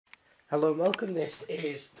Hello and welcome. This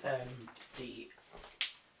is the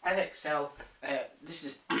Edexcel. This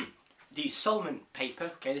is the Solomon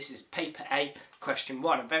paper. Okay, this is paper A, question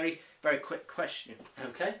 1. A very quick question.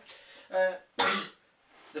 Okay,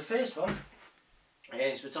 the first one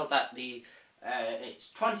is we're told that it's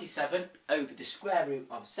 27 over the square root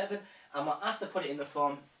of 7, and we're asked to put it in the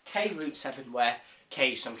form k root 7, where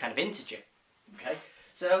k is some kind of integer. Okay,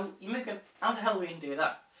 so you may go, how the hell are we going to do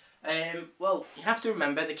that? Well, you have to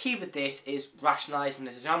remember the key with this is rationalising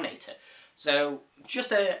the denominator. So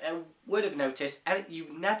just a word of notice, you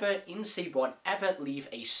never in C1 ever leave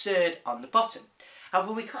a third on the bottom.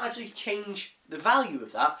 However, we can't actually change the value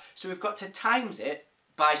of that, so we've got to times it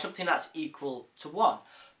by something that's equal to 1.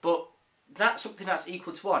 But that something that's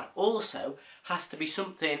equal to 1 also has to be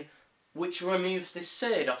something which removes this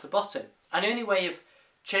third off the bottom. And the only way of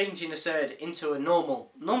changing the third into a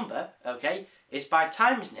normal number, okay, is by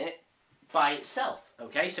timesing it by itself,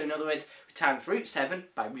 okay? So in other words, we times root 7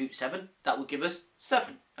 by root 7, that will give us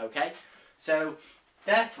 7, okay? So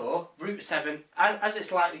therefore, root 7, as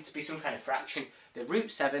it's likely to be some kind of fraction, the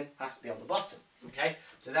root 7 has to be on the bottom, okay?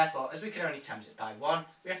 So therefore, as we can only times it by 1,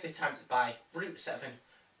 we have to times it by root 7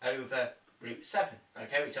 over root 7,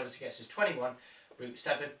 okay? Which obviously gets us 21 root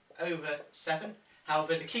 7 over 7.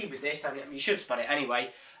 However, the key with this, I mean, you should spot it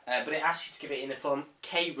anyway, but it asks you to give it in the form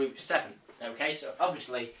k root 7. Okay, so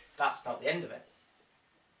obviously that's not the end of it.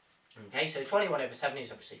 Okay, so 21 over 7 is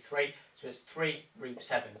obviously 3, so it's 3 root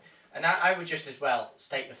 7. And I would just as well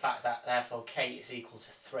state the fact that therefore k is equal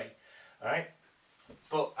to 3. Alright?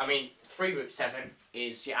 But, I mean, 3 root 7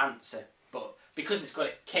 is your answer. But because it's got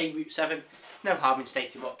it k root 7, there's no harm in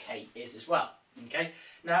stating what k is as well. Okay?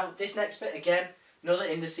 Now, this next bit, again, another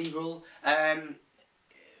indices rule.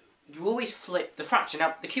 You always flip the fraction.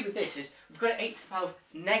 Now, the key with this is we've got 8 to the power of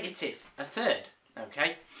negative a third,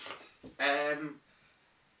 okay? And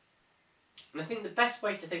I think the best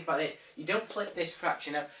way to think about this, you don't flip this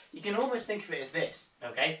fraction out. You can almost think of it as this,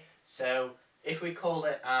 okay? So, if we call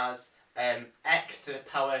it as x to the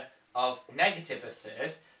power of negative a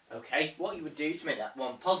third, okay, what you would do to make that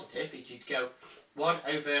one positive is you'd go 1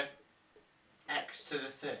 over x to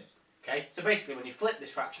the third, okay? So basically, when you flip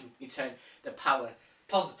this fraction, you turn the power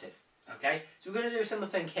positive. Okay, so we're going to do a similar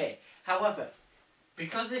thing here. However,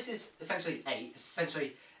 because this is essentially 8, it's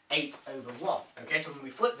essentially 8 over 1. Okay, so when we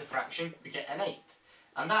flip the fraction, we get an 8th.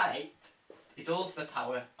 And that 8th is all to the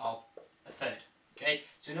power of a third. Okay,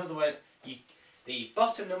 so in other words, the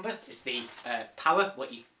bottom number is the power,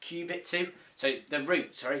 what you cube it to. So the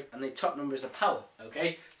root, sorry, and the top number is the power.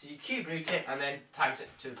 Okay, so you cube root it and then times it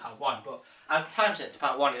to the power 1. But as times it to the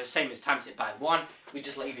power 1 is the same as times it by 1, we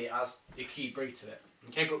just leave it as the cube root of it.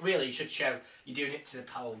 Okay, but really you should show you're doing it to the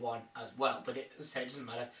power 1 as well, but it, as I say, it doesn't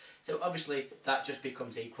matter. So obviously that just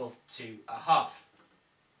becomes equal to a half.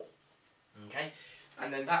 Okay,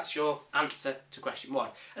 and then that's your answer to question 1.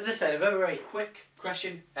 As I said, a very quick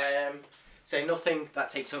question, so nothing that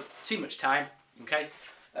takes up too much time. Okay,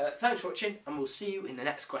 thanks for watching, and we'll see you in the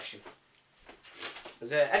next question. Is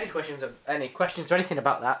there any questions or anything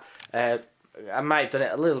about that? I might have done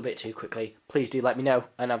it a little bit too quickly. Please do let me know,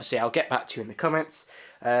 and obviously I'll get back to you in the comments.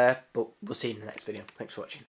 But we'll see you in the next video. Thanks for watching.